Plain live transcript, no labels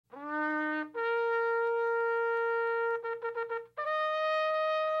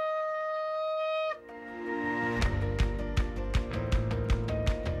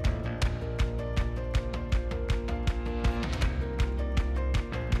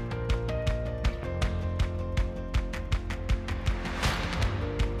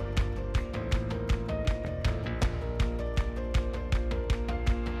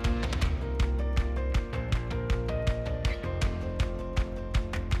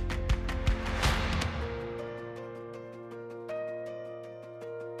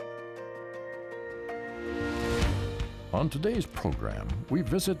On today's program, we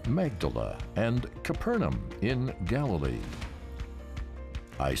visit Magdala and Caperaum in Galilee.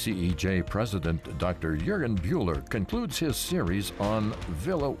 ICEJ President Dr. Jürgen Bühler concludes his series on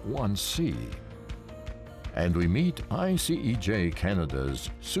Villa Wannsee. And we meet ICEJ Canada's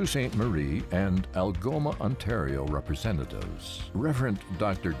Sault Ste. Marie and Algoma, Ontario representatives, Reverend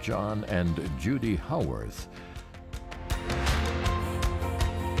Dr. John and Judy Howarth.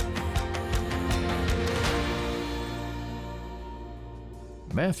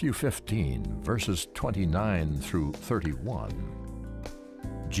 Matthew 15, verses 29 through 31.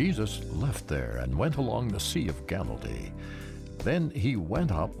 Jesus left there and went along the Sea of Galilee. Then he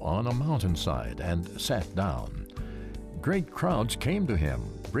went up on a mountainside and sat down. Great crowds came to him,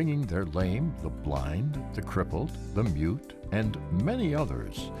 bringing their lame, the blind, the crippled, the mute, and many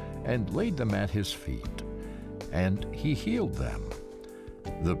others, and laid them at his feet. And he healed them.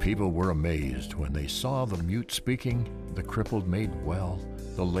 The people were amazed when they saw the mute speaking, the crippled made well,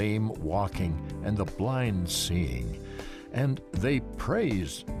 the lame walking, and the blind seeing. And they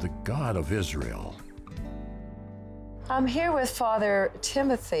praised the God of Israel. I'm here with Father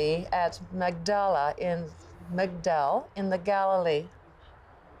Timothy at Magdala in the Galilee.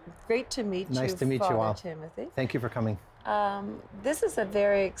 Great to meet you, Nice to meet Father you all. Timothy. Thank you for coming. This is a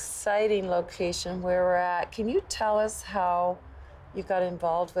very exciting location where we're at. Can you tell us how you got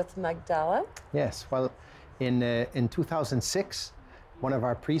involved with Magdala? Yes, well, in 2006, one of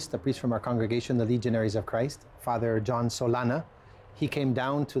our priests, a priest from our congregation, the Legionaries of Christ, Father John Solana, he came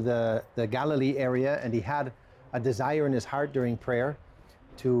down to the Galilee area, and he had a desire in his heart during prayer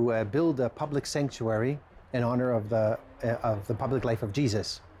to build a public sanctuary in honor of the public life of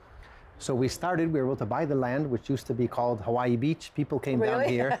Jesus. So we were able to buy the land, which used to be called Hawaii Beach. People came down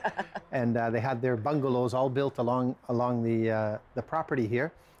here, and they had their bungalows all built along the property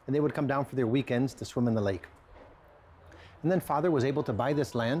here, and they would come down for their weekends to swim in the lake. And then Father was able to buy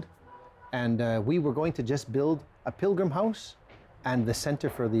this land, and we were going to just build a pilgrim house and the center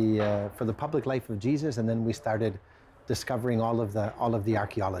for the public life of Jesus, and then we started discovering all of the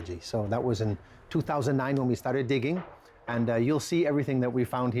archaeology. So that was in 2009 when we started digging, and you'll see everything that we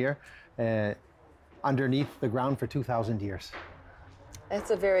found here underneath the ground for 2,000 years. It's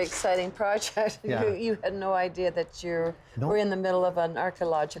a very exciting project. Yeah. You had no idea that we're in the middle of an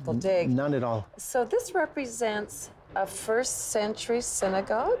archaeological dig. None at all. So this represents a first-century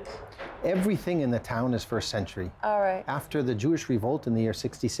synagogue? Everything in the town is first century. All right. After the Jewish revolt in the year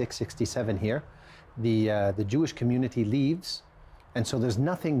 66, 67 here, the Jewish community leaves, and so there's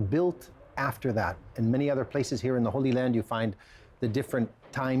nothing built after that. In many other places here in the Holy Land, you find the different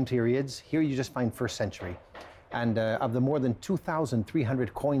time periods. Here you just find first century. And of the more than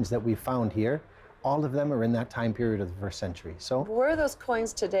 2,300 coins that we found here, all of them are in that time period of the first century. So where are those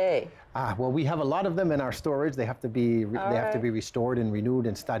coins today? Well, we have a lot of them in our storage. They have to be restored and renewed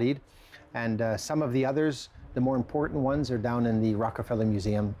and studied. And some of the others, the more important ones, are down in the Rockefeller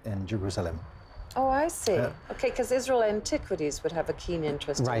Museum in Jerusalem. Oh, I see. Okay, because Israel Antiquities would have a keen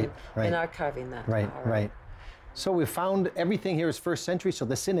interest in archiving that. Right. So we found everything here is first century. So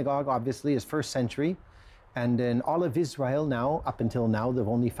the synagogue obviously is first century. And in all of Israel now, up until now, they've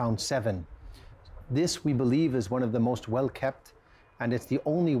only found 7. This, we believe, is one of the most well-kept, and it's the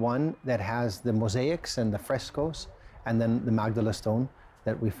only one that has the mosaics and the frescoes, and then the Magdala stone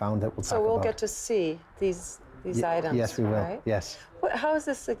that we found that we'll talk about. So we'll get to see these items, yes, we will. Right? Yes. How is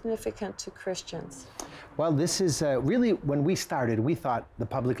this significant to Christians? Well, this is really, when we started, we thought the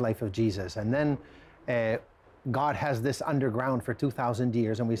public life of Jesus, and then God has this underground for 2,000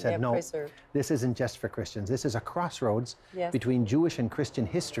 years, and we said, no, this isn't just for Christians. This is a crossroads between Jewish and Christian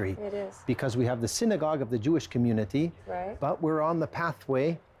history. It is. Because we have the synagogue of the Jewish community, but we're on the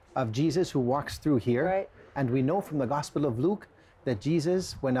pathway of Jesus who walks through here. Right. And we know from the Gospel of Luke that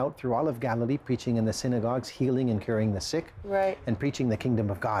Jesus went out through all of Galilee preaching in the synagogues, healing and curing the sick, and preaching the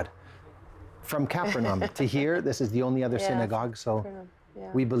kingdom of God. From Caperaum to here, this is the only other synagogue, so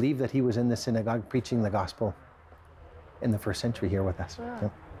we believe that he was in the synagogue preaching the gospel in the first century here with us.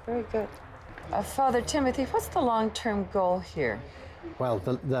 Wow, very good. Father Timothy, what's the long-term goal here? Well,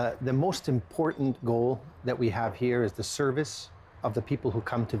 the most important goal that we have here is the service of the people who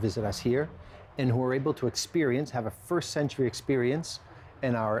come to visit us here and who are able to have a first century experience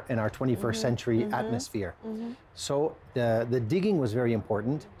in our 21st century atmosphere. So the digging was very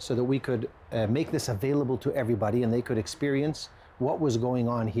important so that we could make this available to everybody and they could experience what was going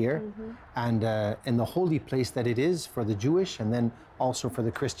on here and in the holy place that it is for the Jewish and then also for the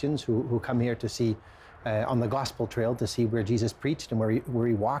Christians who come here to see on the gospel trail to see where Jesus preached and where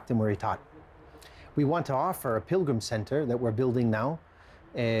he walked and where he taught. We want to offer a pilgrim center that we're building now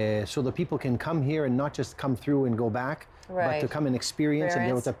so that people can come here and not just come through and go back, but to come and experience and be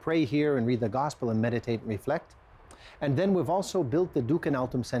able to pray here and read the gospel and meditate and reflect. And then we've also built the Duc and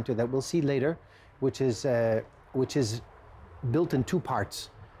Altum Center that we'll see later, which is built in two parts.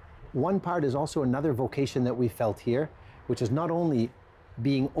 One part is also another vocation that we felt here, which is not only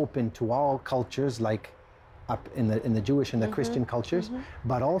being open to all cultures, like up in the Jewish and the Christian cultures,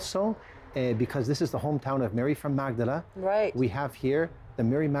 but also because this is the hometown of Mary from Magdala, we have here the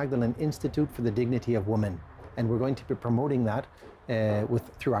Mary Magdalene Institute for the Dignity of Women. And we're going to be promoting that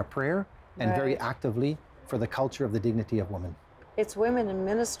through our prayer and very actively for the culture of the dignity of women. It's women in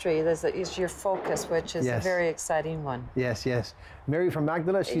ministry that is your focus, which is a very exciting one. Yes, yes. Mary from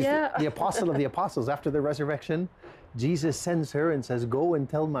Magdala, she's the apostle of the apostles. After the resurrection, Jesus sends her and says, go and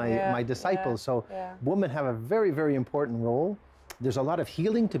tell my disciples. So women have a very, very important role. There's a lot of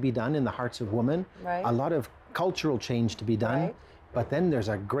healing to be done in the hearts of women, a lot of cultural change to be done. But then there's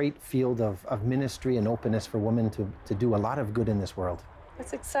a great field of ministry and openness for women to do a lot of good in this world.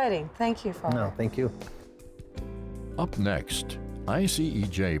 That's exciting. Thank you, Father. No, thank you. Up next,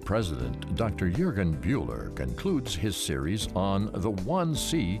 ICEJ President Dr. Jürgen Bühler concludes his series on the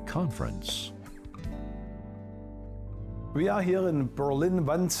Wannsee Conference. We are here in Berlin,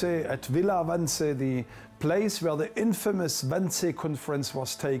 Wannsee, at Villa Wannsee, the place where the infamous Wannsee Conference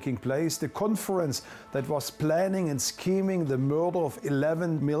was taking place, the conference that was planning and scheming the murder of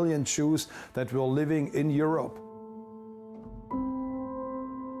 11 million Jews that were living in Europe.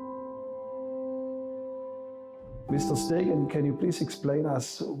 Mr. Stegen, can you please explain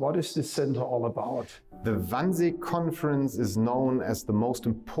us what is this center all about? The Wannsee Conference is known as the most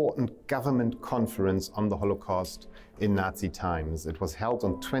important government conference on the Holocaust in Nazi times. It was held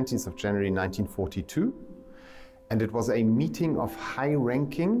on 20th of January 1942, and it was a meeting of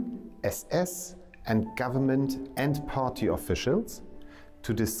high-ranking SS and government and party officials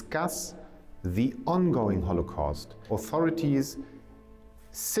to discuss the ongoing Holocaust. Authorities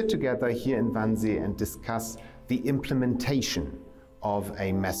sit together here in Wannsee and discuss the implementation of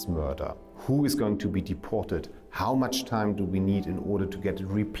a mass murder. Who is going to be deported? How much time do we need in order to get a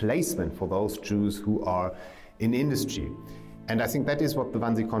replacement for those Jews who are in industry? And I think that is what the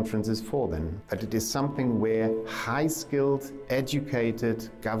Wannsee Conference is for then, that it is something where high-skilled, educated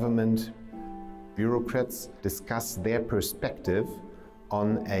government bureaucrats discuss their perspective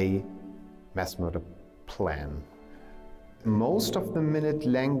on a mass murder plan. Most of the minute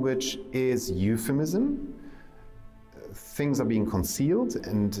language is euphemism. Things are being concealed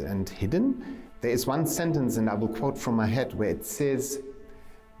and hidden. There is one sentence, and I will quote from my head, where it says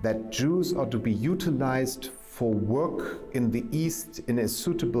that Jews are to be utilized for work in the East in a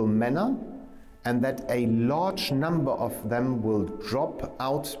suitable manner, and that a large number of them will drop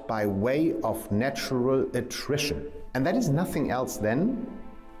out by way of natural attrition. And that is nothing else than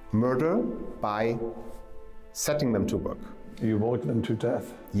murder by setting them to work. You work them to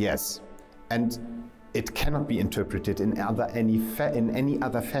death. Yes. And it cannot be interpreted in any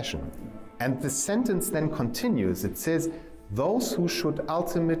other fashion. And the sentence then continues. It says, those who should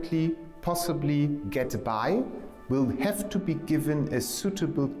ultimately possibly get by will have to be given a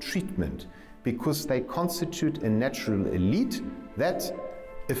suitable treatment because they constitute a natural elite that,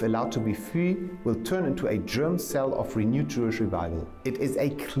 if allowed to be free, will turn into a germ cell of renewed Jewish revival. It is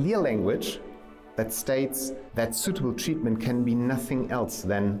a clear language that states that suitable treatment can be nothing else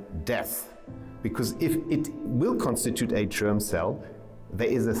than death. Because if it will constitute a germ cell, there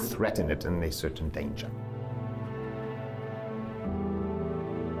is a threat in it and a certain danger.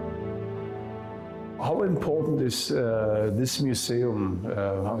 How important is this museum,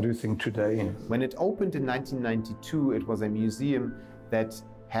 how do you think, today? When it opened in 1992, it was a museum that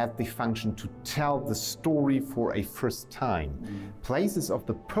had the function to tell the story for a first time. Places of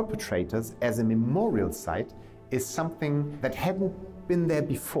the perpetrators as a memorial site is something that hadn't been there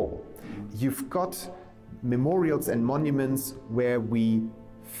before. You've got memorials and monuments where we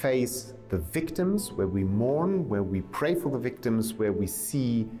face the victims, where we mourn, where we pray for the victims, where we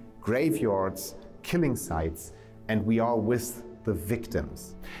see graveyards, killing sites, and we are with the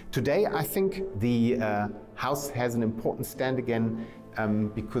victims. Today, I think the house has an important stand again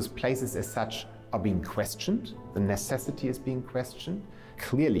because places as such are being questioned. The necessity is being questioned.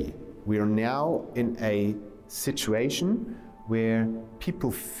 Clearly, we are now in a situation where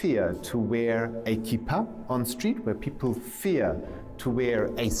people fear to wear a kippah on street, where people fear to wear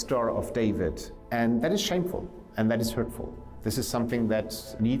a Star of David. And that is shameful and that is hurtful. This is something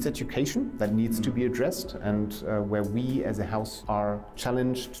that needs education, that needs to be addressed, and where we as a house are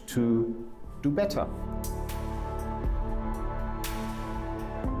challenged to do better.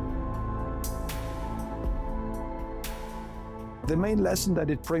 The main lesson that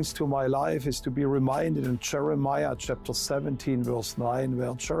it brings to my life is to be reminded in Jeremiah chapter 17, verse 9,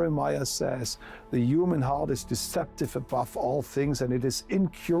 where Jeremiah says, the human heart is deceptive above all things, and it is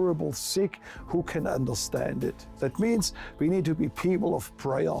incurable sick. Who can understand it? That means we need to be people of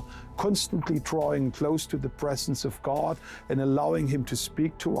prayer, constantly drawing close to the presence of God and allowing Him to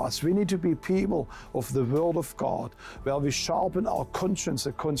speak to us. We need to be people of the Word of God, where we sharpen our conscience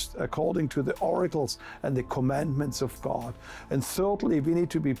according to the oracles and the commandments of God. And thirdly, we need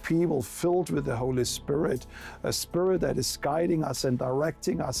to be people filled with the Holy Spirit, a spirit that is guiding us and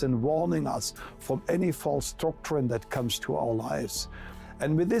directing us and warning us from any false doctrine that comes to our lives.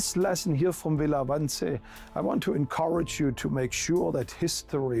 And with this lesson here from Villa Wannsee, I want to encourage you to make sure that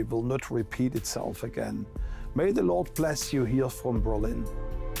history will not repeat itself again. May the Lord bless you here from Berlin.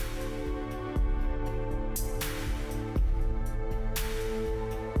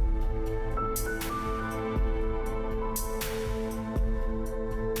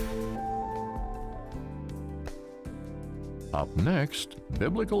 Up next,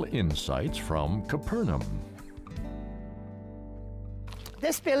 biblical insights from Capernaum.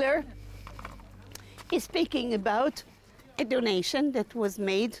 This pillar is speaking about a donation that was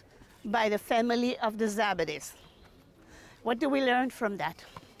made by the family of the Zebedees. What do we learn from that?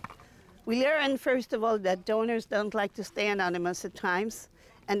 We learn, first of all, that donors don't like to stay anonymous at times,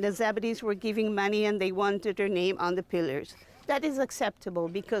 and the Zebedees were giving money and they wanted their name on the pillars. That is acceptable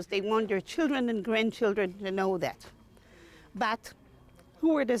because they want their children and grandchildren to know that. But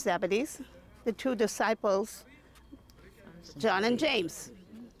who were the Zebedees? The two disciples, John and James.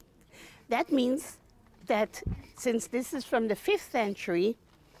 That means that since this is from the 5th century,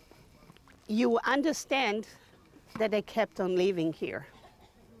 you understand that they kept on living here.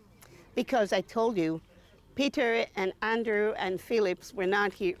 Because I told you, Peter and Andrew and Philip were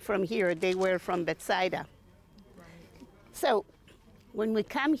not from here, they were from Bethsaida. So when we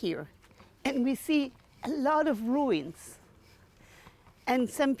come here and we see a lot of ruins, and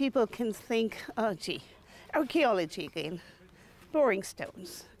some people can think, oh gee, archaeology again, boring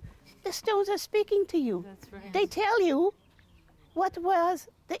stones. The stones are speaking to you. That's right. They tell you what was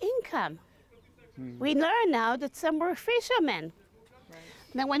the income. We learn now that some were fishermen. Right.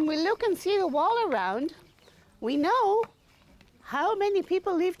 Now when we look and see the wall around, we know how many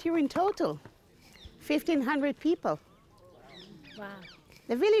people lived here in total. 1,500 people. Wow.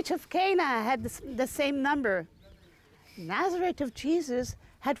 The village of Cana had the same number. Nazareth of Jesus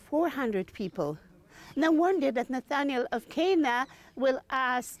had 400 people. No wonder that Nathanael of Cana will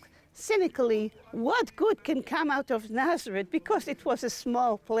ask cynically, what good can come out of Nazareth? Because it was a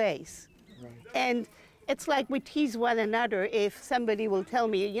small place. Right. And it's like we tease one another. If somebody will tell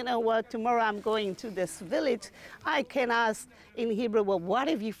me, you know what, tomorrow I'm going to this village, I can ask in Hebrew, well, what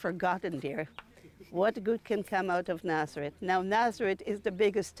have you forgotten there? What good can come out of Nazareth? Now, Nazareth is the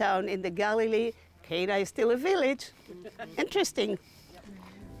biggest town in the Galilee. Cana is still a village. Interesting.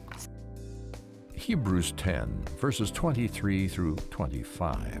 Hebrews 10, verses 23 through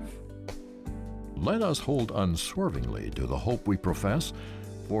 25. Let us hold unswervingly to the hope we profess,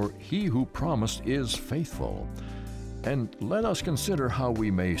 for he who promised is faithful. And let us consider how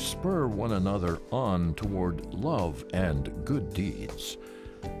we may spur one another on toward love and good deeds,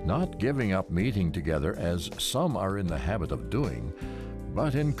 not giving up meeting together as some are in the habit of doing,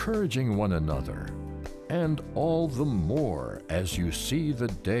 but encouraging one another, and all the more as you see the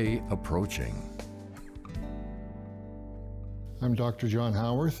day approaching. I'm Dr. John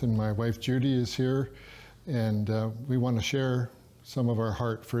Howarth, and my wife Judy is here, and we want to share some of our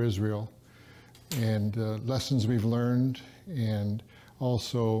heart for Israel and lessons we've learned, and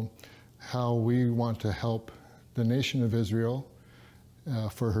also how we want to help the nation of Israel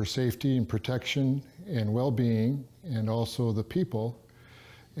for her safety and protection and well-being, and also the people,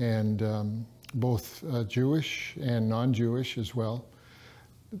 and both Jewish and non-Jewish as well.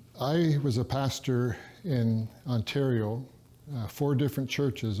 I was a pastor in Ontario, 4 different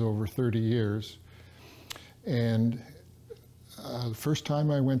churches over 30 years, and the first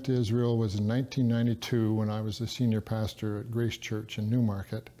time I went to Israel was in 1992 when I was a senior pastor at Grace Church in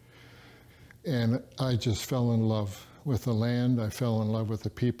Newmarket, and I just fell in love with the land. I fell in love with the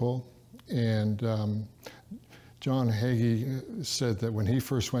people, and John Hagee said that when he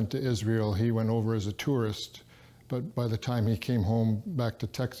first went to Israel, he went over as a tourist, but by the time he came home back to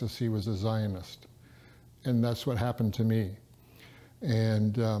Texas, he was a Zionist. And that's what happened to me.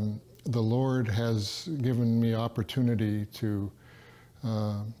 And the Lord has given me opportunity to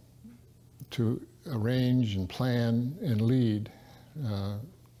arrange and plan and lead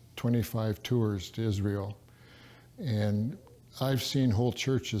 25 tours to Israel. And I've seen whole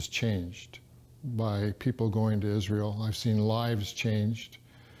churches changed. by people going to Israel. I've seen lives changed.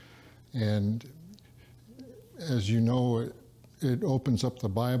 And as you know, it opens up the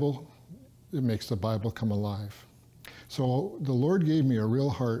Bible. It makes the Bible come alive. So the Lord gave me a real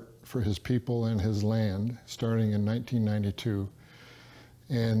heart for his people and his land starting in 1992.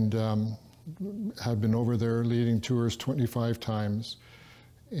 And have been over there leading tours 25 times.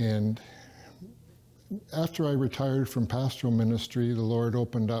 And after I retired from pastoral ministry, the Lord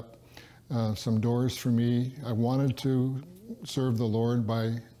opened up some doors for me. I wanted to serve the Lord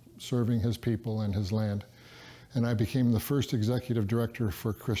by serving his people and his land. And I became the first executive director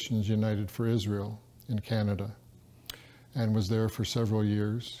for Christians United for Israel in Canada and was there for several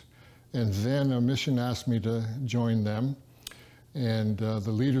years. And then a mission asked me to join them. And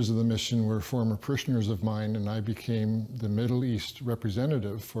the leaders of the mission were former parishioners of mine, and I became the Middle East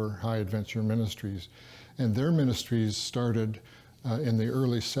representative for High Adventure Ministries. And their ministries started in the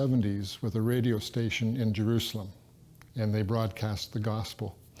early 70s with a radio station in Jerusalem, and they broadcast the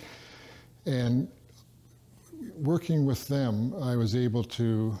gospel. And working with them, I was able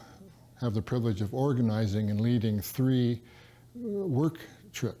to have the privilege of organizing and leading 3 work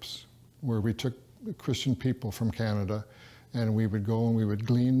trips where we took Christian people from Canada, and we would go and we would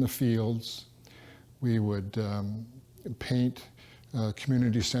glean the fields. We would paint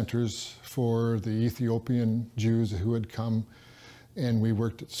community centers for the Ethiopian Jews who had come. And we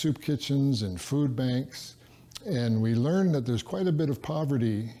worked at soup kitchens and food banks. And we learned that there's quite a bit of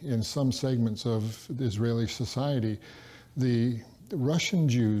poverty in some segments of the Israeli society. The Russian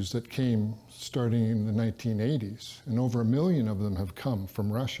Jews that came starting in the 1980s, and over 1 million of them have come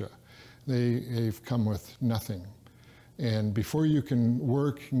from Russia. They've come with nothing. And before you can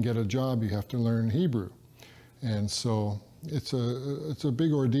work and get a job, you have to learn Hebrew. And so it's a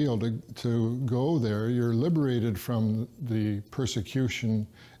big ordeal to go there. You're liberated from the persecution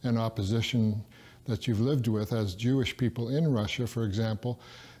and opposition that you've lived with as Jewish people in Russia, for example,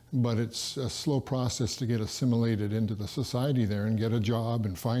 but it's a slow process to get assimilated into the society there and get a job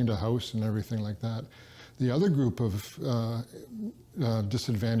and find a house and everything like that. The other group of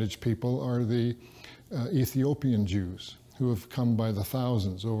disadvantaged people are the Ethiopian Jews who have come by the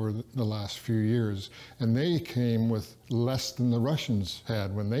thousands over the last few years. And they came with less than the Russians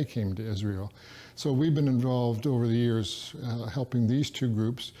had when they came to Israel. So we've been involved over the years helping these 2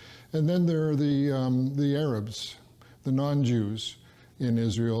 groups. And then there are the Arabs, the non-Jews in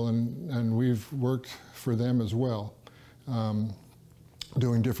Israel, and we've worked for them as well,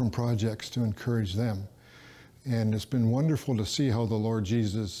 doing different projects to encourage them. And it's been wonderful to see how the Lord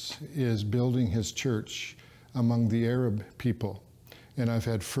Jesus is building his church among the Arab people. And I've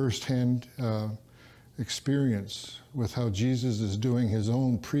had firsthand experience with how Jesus is doing his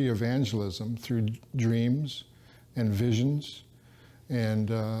own pre-evangelism through dreams and visions. And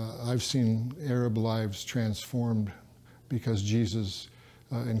I've seen Arab lives transformed because Jesus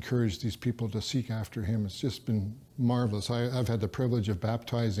encouraged these people to seek after him. It's just been marvelous. I've had the privilege of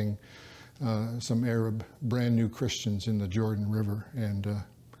baptizing some Arab brand new Christians in the Jordan River, and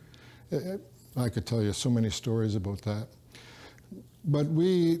I could tell you so many stories about that. But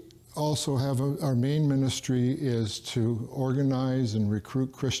we also have our main ministry is to organize and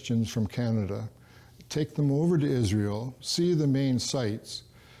recruit Christians from Canada, take them over to Israel, see the main sites,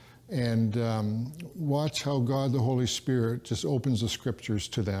 and watch how God the Holy Spirit just opens the scriptures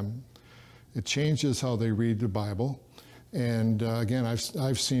to them. It changes how they read the Bible. And again,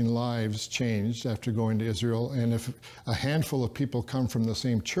 I've seen lives changed after going to Israel. And if a handful of people come from the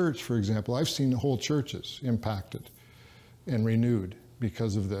same church, for example, I've seen whole churches impacted and renewed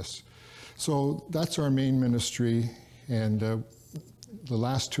because of this. So that's our main ministry. And the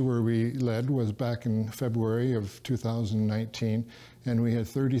last tour we led was back in February of 2019. And we had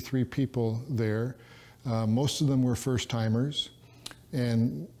 33 people there. Most of them were first-timers.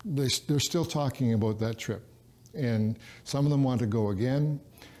 And they're still talking about that trip. And some of them want to go again,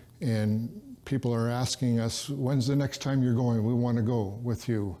 and people are asking us, when's the next time you're going? We want to go with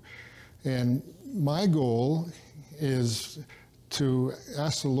you. And my goal is to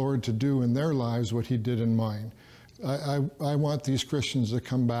ask the Lord to do in their lives what he did in mine. I want these Christians to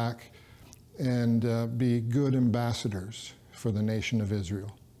come back and be good ambassadors for the nation of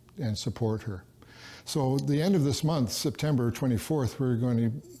Israel and support her. So the end of this month, September 24th, we're going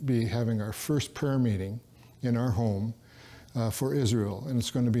to be having our first prayer meeting in our home for Israel. And it's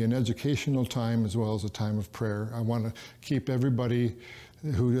going to be an educational time as well as a time of prayer. I want to keep everybody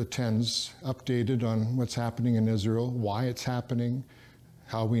who attends updated on what's happening in Israel, why it's happening,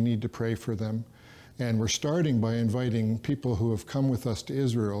 how we need to pray for them. And we're starting by inviting people who have come with us to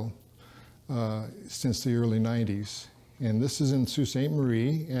Israel since the early 90s And this is in Sault Ste.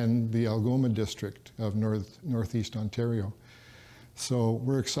 Marie and the Algoma district of northeast Ontario. So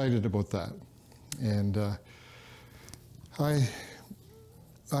we're excited about that. And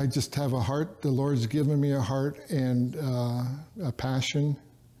I just have a heart. The Lord's given me a heart and a passion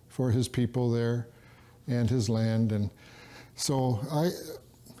for his people there and his land. And so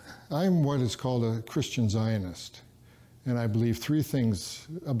I'm what is called a Christian Zionist. And I believe three things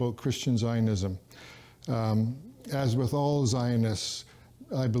about Christian Zionism. As with all Zionists,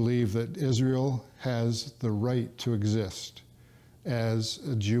 I believe that Israel has the right to exist as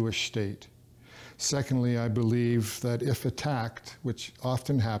a Jewish state. Secondly, I believe that if attacked, which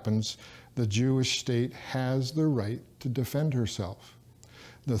often happens, the Jewish state has the right to defend herself.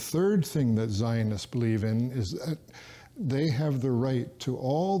 The third thing that Zionists believe in is that they have the right to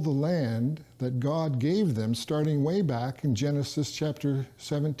all the land that God gave them starting way back in Genesis chapter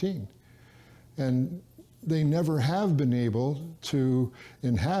 17. And they never have been able to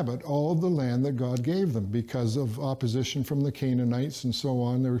inhabit all of the land that God gave them because of opposition from the Canaanites and so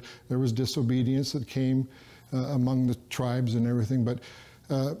on. There was disobedience that came among the tribes and everything, but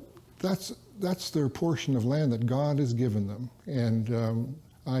that's their portion of land that God has given them. And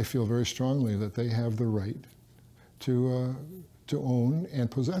I feel very strongly that they have the right to own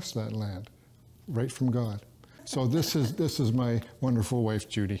and possess that land, right from God. So this is my wonderful wife,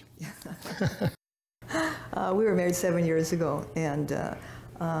 Judy. We were married 7 years ago, and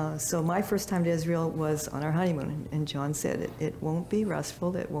so my first time to Israel was on our honeymoon, and John said, it won't be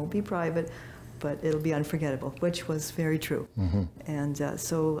restful, it won't be private, but it'll be unforgettable, which was very true. Mm-hmm. And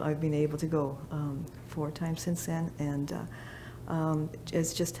so I've been able to go 4 times since then, and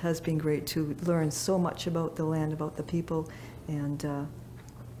it just has been great to learn so much about the land, about the people, and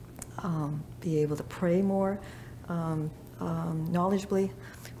be able to pray more knowledgeably.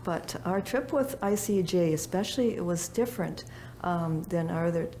 But our trip with ICEJ especially, it was different than our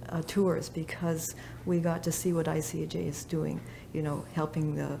other tours, because we got to see what ICEJ is doing, you know,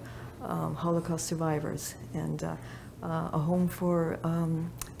 helping the Holocaust survivors, and a home for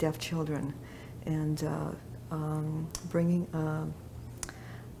deaf children, and bringing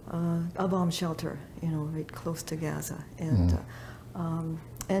a bomb shelter, you know, right close to Gaza,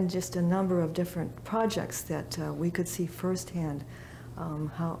 and just a number of different projects that we could see firsthand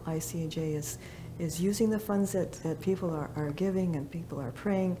how ICEJ is using the funds that people are giving and people are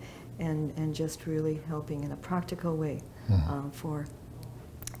praying, and just really helping in a practical way for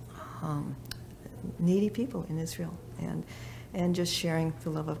needy people in Israel, and just sharing the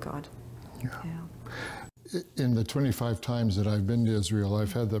love of God. Yeah. In the 25 times that I've been to Israel,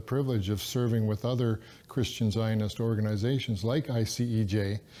 I've had the privilege of serving with other Christian Zionist organizations like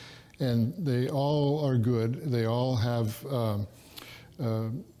ICEJ, and they all are good. They all have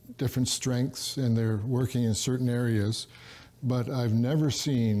different strengths, and they're working in certain areas, but I've never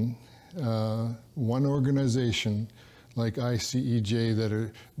seen one organization like ICEJ that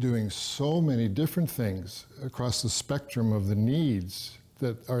are doing so many different things across the spectrum of the needs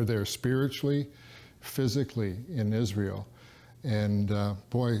that are there spiritually, physically in Israel. And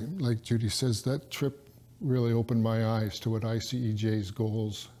boy, like Judy says, that trip really opened my eyes to what ICEJ's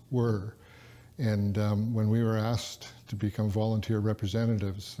goals were. And when we were asked to become volunteer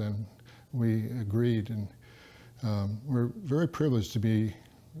representatives, then we agreed. And we're very privileged to be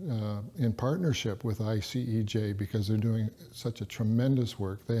in partnership with ICEJ, because they're doing such a tremendous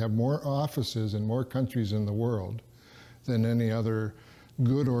work. They have more offices in more countries in the world than any other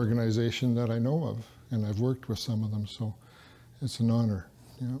good organization that I know of. And I've worked with some of them, so it's an honor.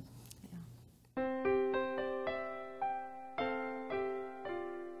 Yeah.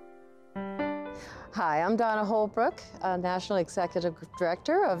 Hi, I'm Donna Holbrook, National Executive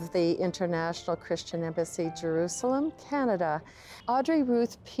Director of the International Christian Embassy, Jerusalem, Canada. Audrey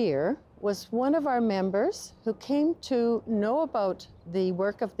Ruth Peer was one of our members who came to know about the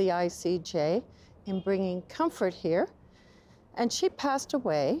work of the ICEJ in bringing comfort here, and she passed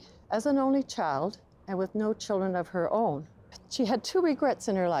away as an only child and with no children of her own. She had 2 regrets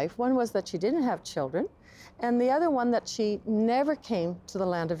in her life. One was that she didn't have children, and the other one that she never came to the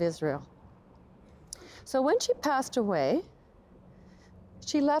land of Israel. So when she passed away,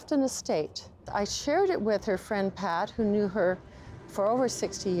 she left an estate. I shared it with her friend Pat, who knew her for over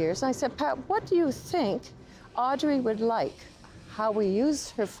 60 years. And I said, Pat, what do you think Audrey would like, how we use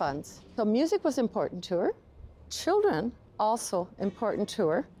her funds? So music was important to her. Children, also important to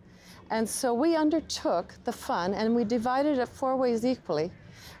her. And so we undertook the fund, and we divided it 4 ways equally.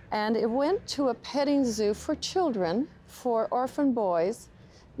 And it went to a petting zoo for children, for orphan boys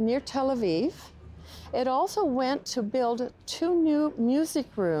near Tel Aviv. It also went to build 2 new music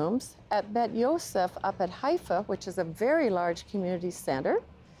rooms at Bet Yosef up at Haifa, which is a very large community center.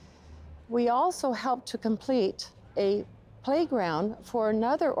 We also helped to complete a playground for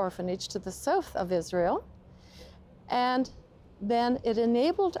another orphanage to the south of Israel. And then it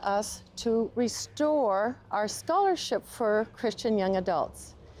enabled us to restore our scholarship for Christian young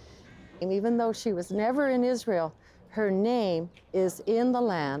adults. And even though she was never in Israel, her name is in the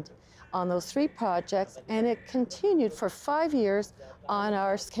land on those 3 projects, and it continued for 5 years on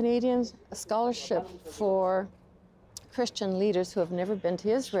our Canadian scholarship for Christian leaders who have never been to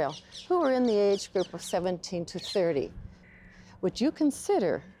Israel, who are in the age group of 17 to 30. Would you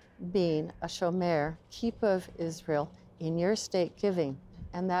consider being a shomer, keeper of Israel, in your state giving?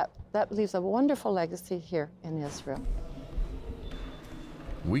 And that leaves a wonderful legacy here in Israel.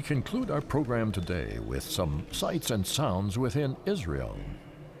 We conclude our program today with some sights and sounds within Israel.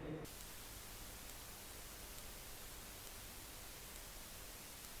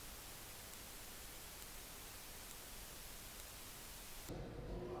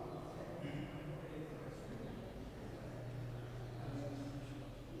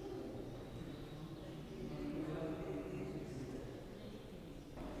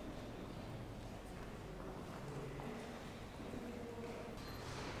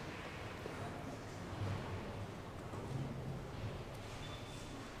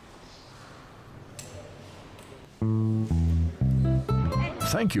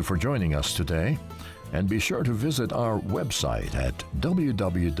 Thank you for joining us today, and be sure to visit our website at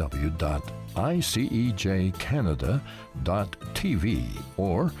www.icejcanada.tv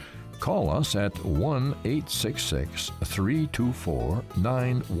or call us at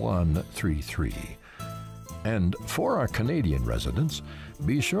 1-866-324-9133. And for our Canadian residents,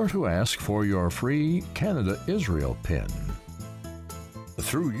 be sure to ask for your free Canada-Israel pin.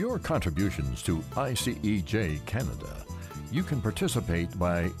 Through your contributions to ICEJ Canada, you can participate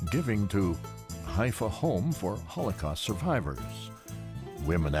by giving to Haifa Home for Holocaust Survivors,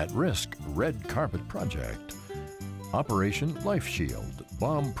 Women at Risk Red Carpet Project, Operation Life Shield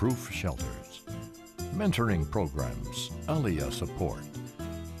Bomb-Proof Shelters, Mentoring Programs, Aliyah Support,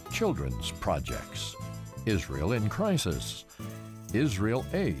 Children's Projects, Israel in Crisis, Israel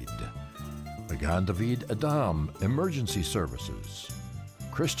Aid, Magan David Adam Emergency Services,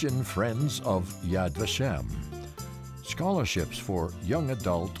 Christian Friends of Yad Vashem, Scholarships for Young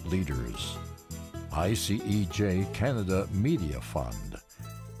Adult Leaders, ICEJ Canada Media Fund,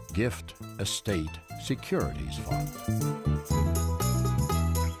 Gift Estate Securities Fund.